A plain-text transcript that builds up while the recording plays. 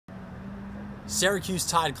Syracuse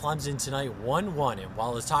tied Clemson tonight 1-1, and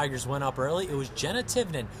while the Tigers went up early, it was Jenna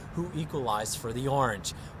Tivnan who equalized for the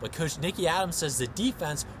Orange. But Coach Nicky Adams says the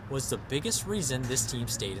defense was the biggest reason this team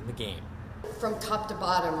stayed in the game. From top to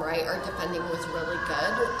bottom, right, our defending was really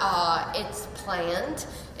good. It's planned.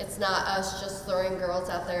 It's not us just throwing girls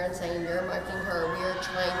out there and saying, you're marking her. We are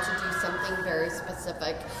trying to do something very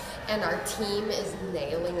specific, and our team is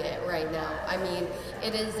nailing it right now. I mean,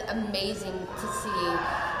 it is amazing to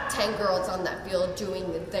see 10 girls on that field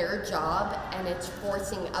doing their job, and it's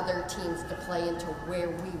forcing other teams to play into where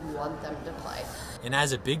we want them to play. And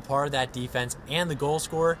as a big part of that defense and the goal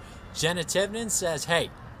scorer, Jenna Tivnan says, hey,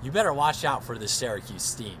 you better watch out for this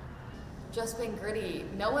Syracuse team. Just being gritty.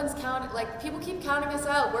 No one's counting, like, people keep counting us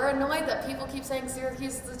out. We're annoyed that people keep saying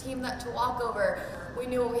Syracuse is the team to walk over. We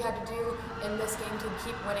knew what we had to do in this game to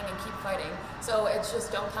keep winning and keep fighting. So it's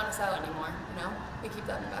just don't count us out anymore, you know? We keep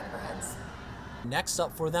that in the back of our heads. Next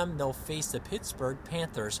up for them, they'll face the Pittsburgh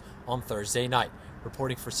Panthers on Thursday night.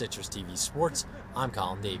 Reporting for CitrusTV Sports, I'm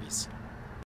Colin Davies.